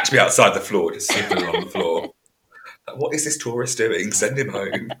 She's catch me outside the floor, just sniffing on the floor. Like, what is this tourist doing? Send him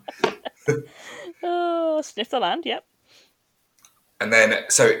home. Oh, sniff the land. Yep. And then,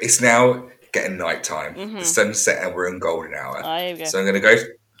 so it's now getting night time. The sun's set and we're in golden hour. There you go. So I'm going to go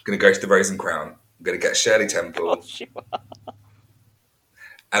to the Rose and Crown. I'm going to get Shirley Temple. Gosh, you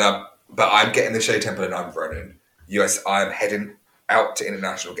are. But I'm getting the Shirley Temple and I'm running. I'm heading out to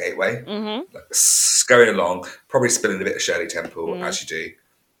International Gateway. Going along, probably spilling a bit of Shirley Temple, as you do.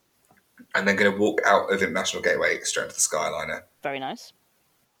 And then going to walk out of International Gateway straight to the Skyliner. Very nice.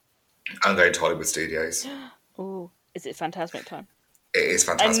 I'm going to Hollywood Studios. Ooh, is it Fantasmic time? It is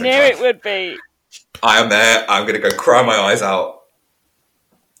fantastic. I knew it would be. I am there. I'm going to go cry my eyes out.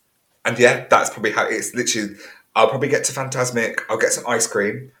 And yeah, that's probably how it's literally. I'll probably get to Fantasmic. I'll get some ice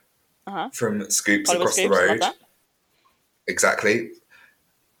cream from Scoops Hollywood across Scoops, the love road. that. Exactly.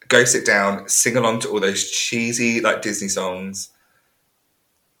 Go sit down, sing along to all those cheesy like Disney songs,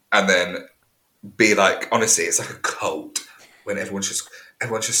 and then be like, honestly, it's like a cult when everyone's just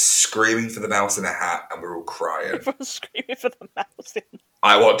screaming for the mouse in a hat, and we're all crying. Everyone's screaming for the mouse.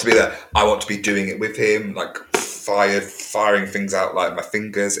 I want to be there. I want to be doing it with him, like firing things out like my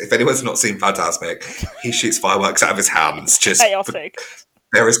fingers. If anyone's not seen Fantasmic, he shoots fireworks out of his hands. Just Chaotic.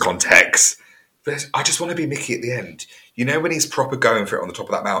 there is context. But I just want to be Mickey at the end. You know when he's proper going for it on the top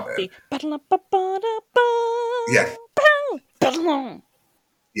of that mountain? Yeah.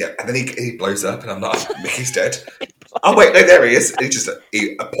 Yeah, and then he blows up, and I'm like, Mickey's dead. Oh wait, no, there he is.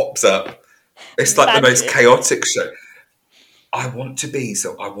 He pops up. It's like the most chaotic show. I want to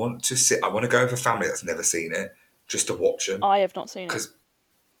sit. I want to go with a family that's never seen it just to watch them. I have not seen it.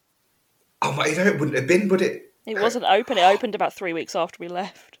 Oh my, it wouldn't have been, would it? It wasn't open. It opened about 3 weeks after we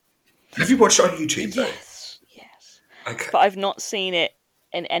left. Have you watched it on YouTube? Yes. Okay. But I've not seen it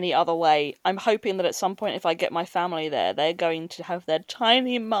in any other way. I'm hoping that at some point, if I get my family there, they're going to have their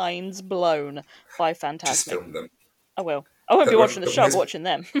tiny minds blown by Fantasmic. Just film them. I will. I won't be watching the show, I'm watching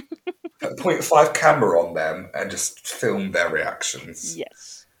them. Put a 0.5 camera on them and just film their reactions.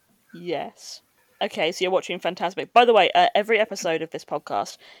 Yes. Okay, so you're watching Fantasmic. By the way, every episode of this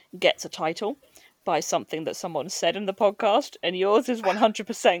podcast gets a title by something that someone said in the podcast, and yours is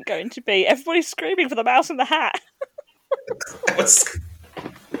 100% going to be everybody's screaming for the mouse in the hat.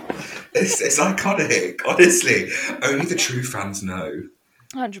 It's iconic, honestly. Only the true fans know.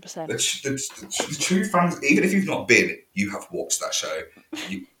 100%. The true fans, even if you've not been, you have watched that show.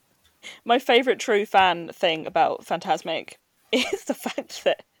 My favourite true fan thing about Fantasmic is the fact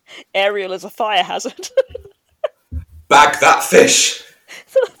that Ariel is a fire hazard. Bag that fish!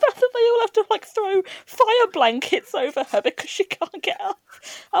 So the fact that they all have to throw fire blankets over her because she can't get up.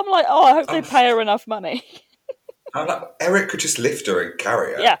 I'm like, I hope they pay her enough money. I'm like, Eric could just lift her and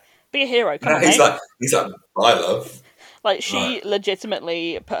carry her. Yeah, be a hero. Come on, he's like, I love. She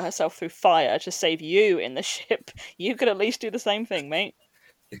legitimately put herself through fire to save you in the ship. You could at least do the same thing, mate.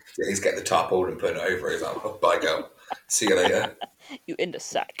 He's getting the tarpaulin and putting it over. He's like, oh, bye, girl. See you later. You in the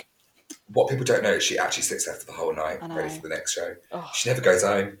sack. What people don't know is she actually sits there for the whole night, ready for the next show. Oh. She never goes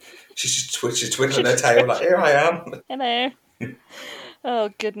home. She's just twiddling her tail like, here I am. Hello. Oh,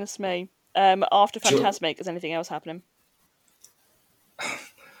 goodness me. After Fantasmic, is anything else happening?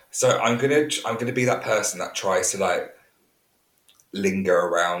 So I'm gonna be that person that tries to linger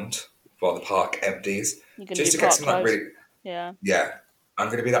around while the park empties, just to get some really. Yeah. Yeah, I'm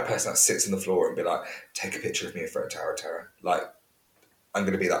gonna be that person that sits on the floor and be like, take a picture of me in front of Tower of Terror. I'm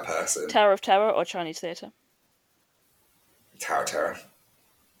gonna be that person. Tower of Terror or Chinese Theatre? Tower of Terror.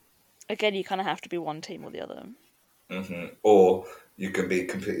 Again, you kind of have to be one team or the other. Mm-hmm. Or you can be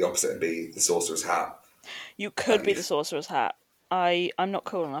completely opposite and be the Sorcerer's Hat. You could be the Sorcerer's Hat. I'm not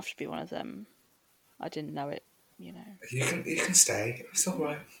cool enough to be one of them. I didn't know it, You can stay. It's all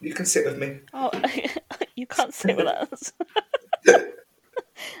right. You can sit with me. Oh, you can't sit with us.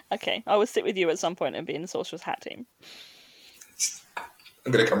 Okay, I will sit with you at some point and be in the Sorcerer's Hat team.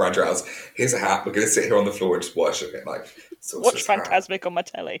 I'm going to come around your house. Here's a hat. We're going to sit here on the floor and just worship it. Watch Fantasmic on my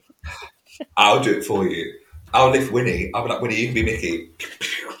telly. I'll do it for you. I'll lift Winnie. I'll be like, Winnie, you can be Mickey.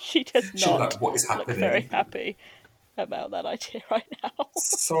 She does not. She'll be like, what is happening? Look very happy about that idea right now.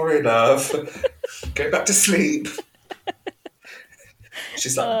 Sorry, love. Go back to sleep.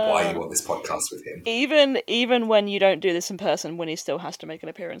 She's like, why you want this podcast with him? Even when you don't do this in person, Winnie still has to make an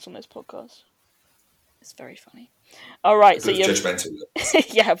appearance on this podcast. It's very funny. All right, so you're judgmental.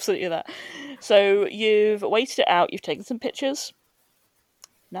 Yeah, absolutely that. So you've waited it out. You've taken some pictures.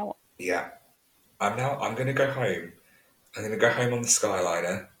 Now what? Yeah, I'm going to go home. I'm going to go home on the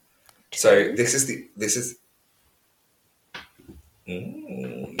Skyliner. So this is.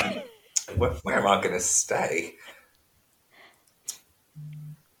 Where am I going to stay?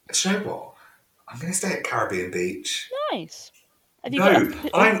 Do you know what? I'm going to stay at Caribbean Beach. Nice. Have you got No,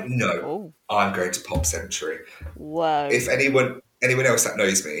 a... no. Oh, I'm going to Pop Century. whoa. If anyone else that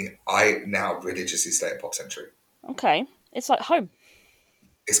knows me, I now religiously stay at Pop Century. Okay. It's like home.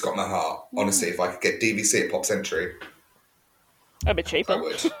 It's got my heart. Honestly, if I could get DVC at Pop Century, A bit cheaper. I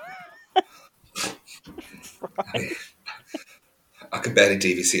would. Right. I could barely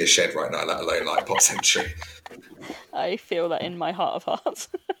DVC a shed right now, let alone like Pop Century. I feel that in my heart of hearts.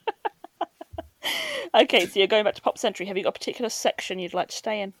 Okay, so you're going back to Pop Century. Have you got a particular section you'd like to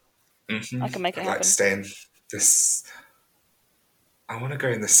stay in? I can make it I'd happen. like to stay in this. I want to go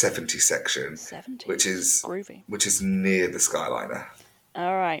in the 70 section, 70. which is groovy. which is near the Skyliner.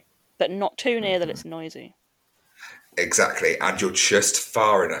 All right, but not too near that it's noisy. Exactly, and you're just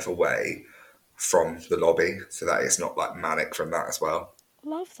far enough away from the lobby so that it's not like manic from that as well.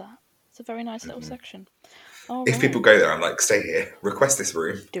 Love that. It's a very nice little section. All If right. people go there, I'm like, stay here, request this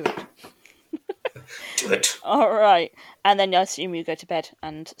room. Do it. Do it. All right, and then I assume you go to bed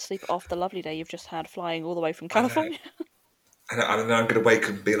and sleep off the lovely day you've just had flying all the way from California. And then I'm going to wake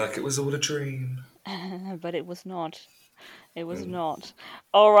up and be like, it was all a dream. But it was not. It was not.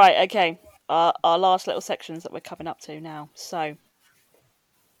 All right, okay. Our last little sections that we're coming up to now. So,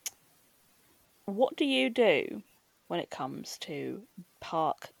 what do you do when it comes to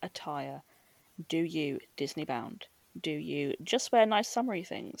park attire? Do you Disney bound? Do you just wear nice summery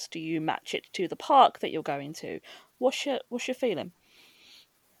things? Do you match it to the park that you're going to? What's your feeling?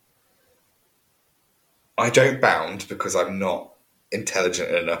 I don't bound because I'm not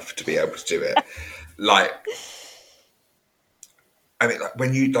intelligent enough to be able to do it. Like, I mean, like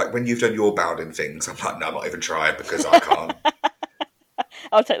when you've done your bounding things, I'm like, no, I'm not even trying because I can't.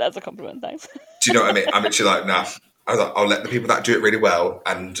 I'll take that as a compliment, thanks. Do you know what I mean? I'm actually like, nah. I was like, I'll let the people that do it really well,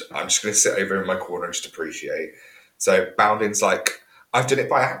 and I'm just going to sit over in my corner and just appreciate. So bounding's like, I've done it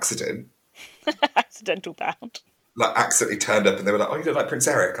by accident. Accidental bound. Like, accidentally turned up and they were like, oh, you look like Prince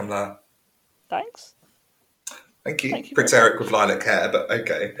Eric. I'm like, Thanks. thank you. Thank you Prince very Eric with lilac hair, but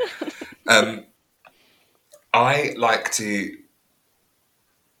okay. I like to...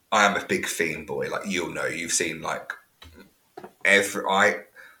 I am a big theme boy. Like, you'll know. You've seen, like, I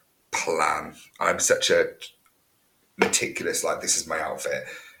plan. I'm such a meticulous, like, this is my outfit.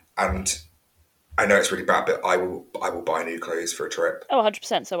 And I know it's really bad, but I will buy new clothes for a trip. Oh,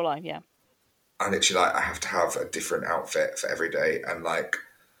 100%, so will I, yeah. And literally, like, I have to have a different outfit for every day. And, like,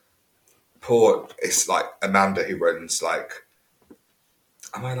 it's like Amanda who runs, like,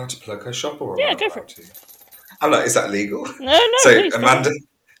 am I allowed to plug her shop or am I not go allowed for it. to? I'm like, is that legal? No, So please,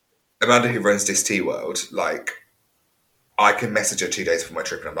 Amanda who runs Dis Tea World, like, I can message her 2 days before my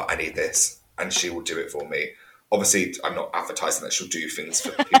trip and I'm like, I need this. And she will do it for me. Obviously, I'm not advertising that she'll do things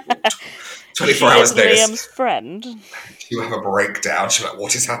for people 24 hours notice. Liam's friend. She'll have a breakdown. She'll be like,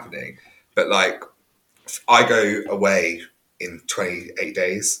 what is happening? But, like, I go away in 28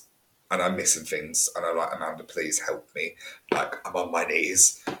 days and I'm missing things. And I'm like, Amanda, please help me. Like, I'm on my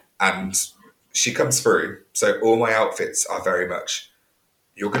knees. And she comes through. So all my outfits are very much,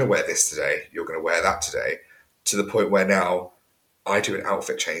 you're going to wear this today. You're going to wear that today. To the point where now I do an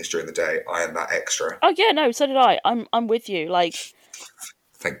outfit change during the day. I am that extra. Oh yeah, no, so did I. I'm with you. Like,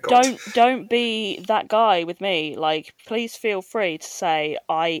 Thank God. don't be that guy with me. Like, please feel free to say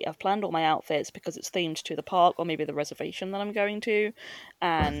I have planned all my outfits because it's themed to the park or maybe the reservation that I'm going to,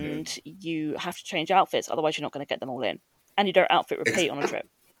 and you have to change outfits. Otherwise, you're not going to get them all in, and you don't outfit repeat on a trip.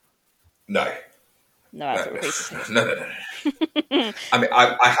 No. No outfit repeats here. No. I mean,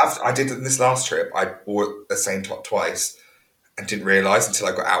 I did it in this last trip. I wore the same top twice and didn't realise until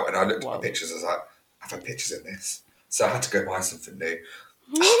I got out and I looked at my pictures. I was like, I've had pictures in this. So I had to go buy something new.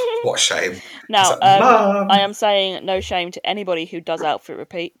 What a shame. Now, like, I am saying no shame to anybody who does outfit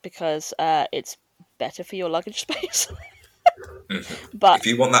repeat because it's better for your luggage space. But if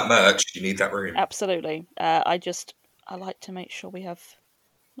you want that merch, you need that room. Absolutely. I like to make sure we have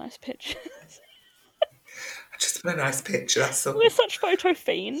nice pictures. I just want a nice picture, that's all. We're such photo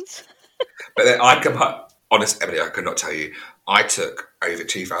fiends. But then I come up, honest, Emily, I could not tell you. I took over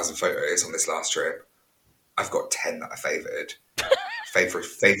 2,000 photos on this last trip. I've got 10 that I favorited.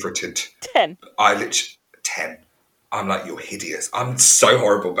 10. I literally 10. I'm like, you're hideous. I'm so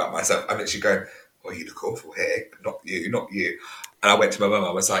horrible about myself. I'm literally going, oh, you look awful here. Not you. And I went to my mum.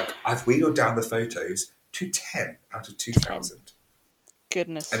 I was like, I've wheeled down the photos to 10 out of 2,000.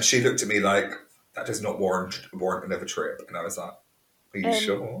 Goodness. And she looked at me like, that does not warrant another trip. And I was like, are you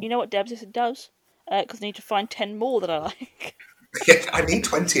sure? You know what Debs does? Because I need to find 10 more that I like. Yeah, I need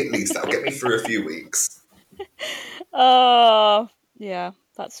 20 at least. That'll get me through a few weeks. Oh, yeah,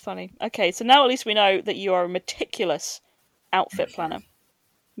 that's funny. Okay, so now at least we know that you are a meticulous outfit planner.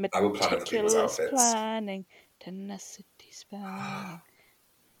 I will plan other people's Meticulous outfits. planning, tenacity spanning.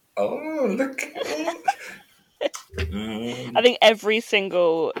 Oh, look. I think every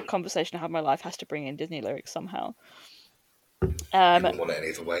single conversation I have in my life has to bring in Disney lyrics somehow. You wouldn't want it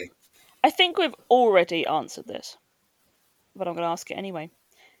any other way. I think we've already answered this, but I'm going to ask it anyway.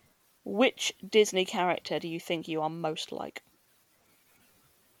 Which Disney character do you think you are most like?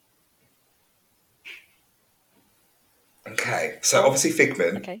 Okay, so obviously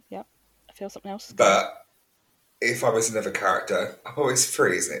Figment, Okay, yeah. I feel something else is coming. but if I was another character, I'm always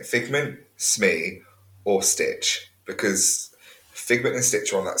three, isn't it? Figment, Smee, or Stitch, because Figment and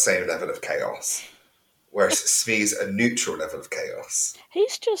Stitch are on that same level of chaos, whereas Smee's a neutral level of chaos.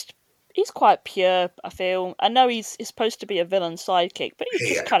 He's quite pure, I feel. I know he's supposed to be a villain sidekick, but he's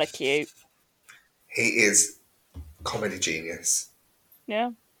just Yeah, kind of cute. he is comedy genius.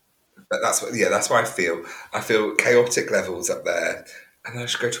 Yeah. That's why I feel. I feel chaotic levels up there, and then I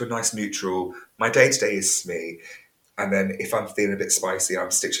should go to a nice neutral. My day to day is Smee, and then if I'm feeling a bit spicy,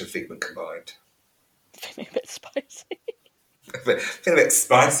 I'm Stitch and Figment combined. Feeling a bit spicy. Feel a bit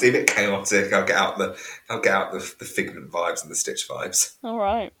spicy, a bit chaotic. I'll get out the Figment vibes and the Stitch vibes. All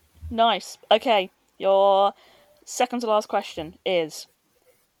right. Nice. Okay. Your second to last question is,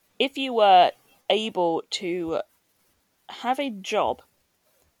 if you were able to have a job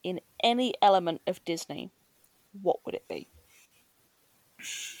in any element of Disney, what would it be?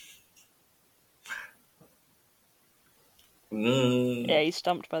 Yeah, you're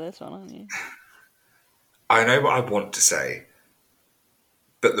stumped by this one, aren't you? I know what I want to say,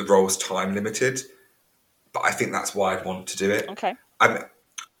 but the role's time limited. But I think that's why I'd want to do it. Okay.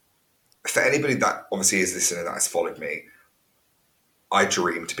 For anybody that obviously is listening that has followed me, I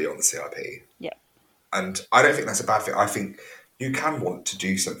dream to be on the CIP. Yeah. And I don't think that's a bad thing. I think you can want to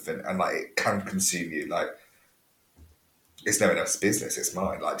do something and like it can consume you. Like it's no one else's business, it's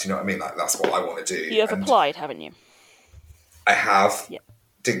mine. Like, do you know what I mean? Like that's what I want to do. You have And applied, haven't you? I have. Yeah.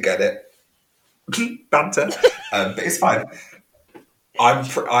 Didn't get it. Banter. But it's fine. I'm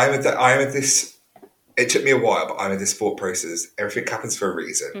at this. It took me a while, but I'm in this thought process. Everything happens for a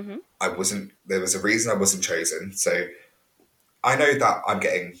reason. Mm-hmm. There was a reason I wasn't chosen. So I know that I am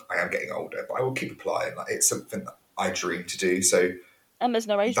getting older, but I will keep applying. Like it's something that I dream to do. So And there's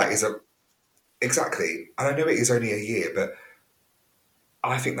no age that limit. is exactly. And I know it is only a year, but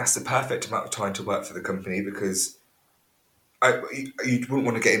I think that's the perfect amount of time to work for the company because you wouldn't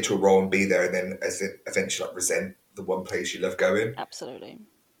want to get into a role and be there and then eventually like resent the one place you love going. Absolutely.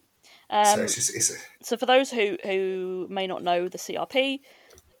 So it's So for those who may not know the CRP,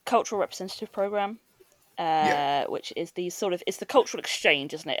 Cultural Representative Program, which is it's the cultural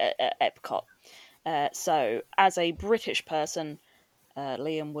exchange, isn't it, at Epcot? So as a British person,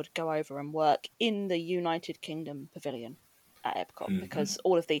 Liam would go over and work in the United Kingdom Pavilion at Epcot because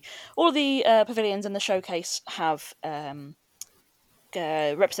all of the pavilions in the showcase have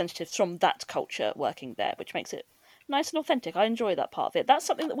representatives from that culture working there, which makes it nice and authentic. I enjoy that part of it. That's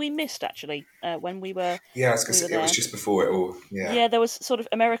something that we missed actually when we were it was just before it all. Yeah, there was sort of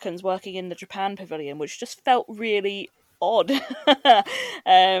Americans working in the Japan Pavilion, which just felt really odd.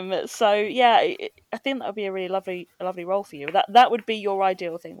 So yeah, I think that would be a lovely role for you. That would be your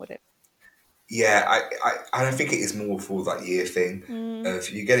ideal thing, would it? Yeah, I don't think it is more for that year thing.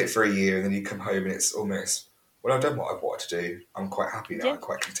 If you get it for a year and then you come home and it's almost, well, I've done what I've wanted to do. I'm quite happy now. Yeah. I'm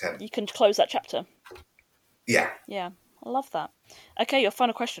quite content. You can close that chapter. Yeah. Yeah, I love that. Okay, your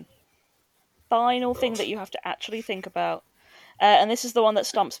final question. Final thing that you have to actually think about. And this is the one that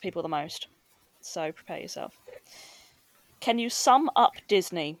stumps people the most. So prepare yourself. Can you sum up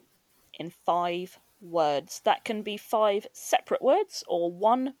Disney in 5 words? That can be 5 separate words or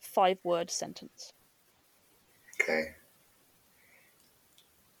 1 5-word sentence. Okay.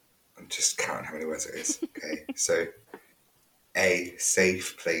 I'm just counting how many words it is. Okay. So, a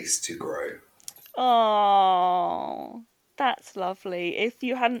safe place to grow. Oh, that's lovely. If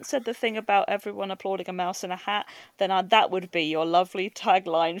you hadn't said the thing about everyone applauding a mouse in a hat, then that would be your lovely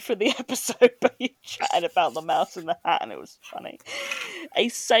tagline for the episode, but you chatted about the mouse in the hat and it was funny. A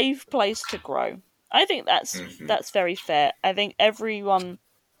safe place to grow. I think that's very fair. I think everyone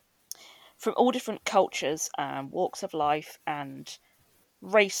from all different cultures and walks of life and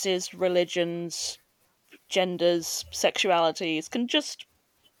races, religions, genders, sexualities can just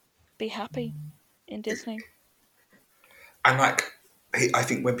be happy in Disney. And like, I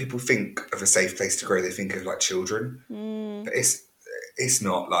think when people think of a safe place to grow, they think of like children. But it's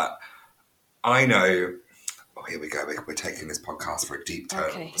not like, I know, oh, here we go. We're taking this podcast for a deep turn.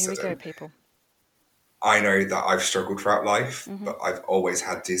 Okay, here we go, people. I know that I've struggled throughout life, but I've always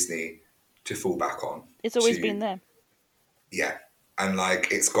had Disney to fall back on. It's always been there. Yeah. and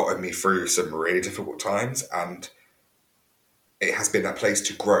like it's gotten me through some really difficult times, and it has been that place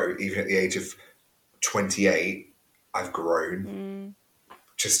to grow. Even at the age of 28, I've grown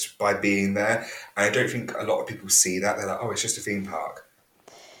just by being there. And I don't think a lot of people see that. They're like, oh, it's just a theme park.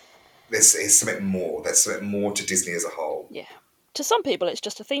 There's something more. There's something more to Disney as a whole. Yeah. To some people, it's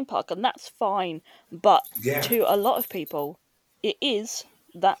just a theme park, and that's fine. But Yeah. to a lot of people, it is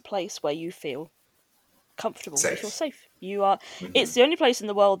that place where you feel comfortable. Safe. You feel safe. You are. It's the only place in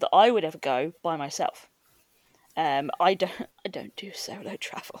the world that I would ever go by myself. I don't do solo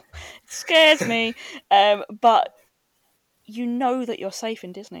travel. It scares me. But you know that you're safe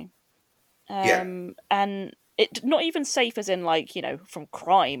in Disney. And it not even safe as in like, you know, from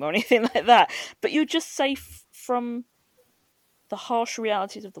crime or anything like that, but you're just safe from the harsh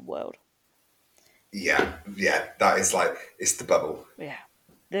realities of the world. Yeah, that is like, it's the bubble. Yeah,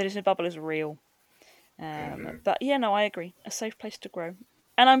 the Disney bubble is real. But yeah, no, I agree. A safe place to grow.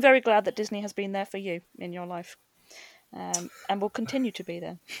 And I'm very glad that Disney has been there for you in your life. And will continue to be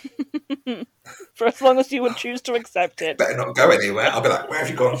there. For as long as you would choose to accept it. Better not go anywhere. I'll be like, where have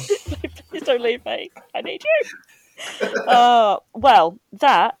you gone? Please don't leave me. I need you. Well,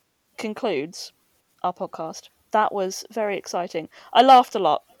 that concludes our podcast. That was very exciting. I laughed a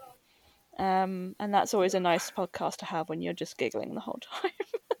lot. And that's always a nice podcast to have when you're just giggling the whole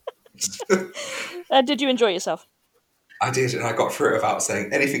time. Did you enjoy yourself? I did, and I got through it without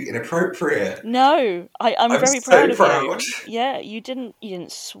saying anything inappropriate. No, I'm very so proud of proud. you. Yeah, you didn't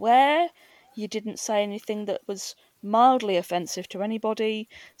swear. You didn't say anything that was mildly offensive to anybody.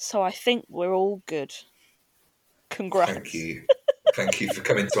 So I think we're all good. Congrats. Thank you for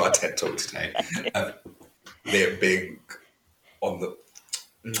coming to our TED Talk today. Liam being on the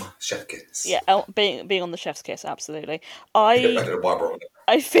chef kiss. Yeah, being on the chef's kiss, absolutely. I don't know why we're on it.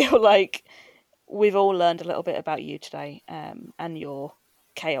 I feel like we've all learned a little bit about you today, and your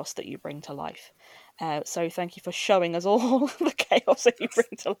chaos that you bring to life. So thank you for showing us all the chaos that you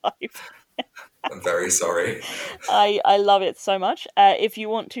bring to life. I'm very sorry. I love it so much. If you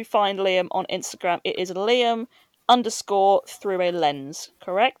want to find Liam on Instagram, it is Liam_through a lens,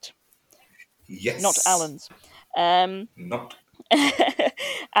 correct? Yes. Not Alan's. Not.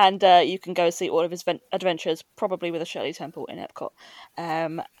 And you can go see all of his adventures, probably with a Shirley Temple in Epcot.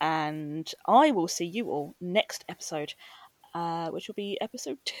 And I will see you all next episode, which will be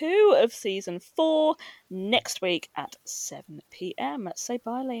episode 2 of season 4, next week at 7 p.m. Say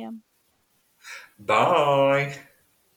bye, Liam. Bye.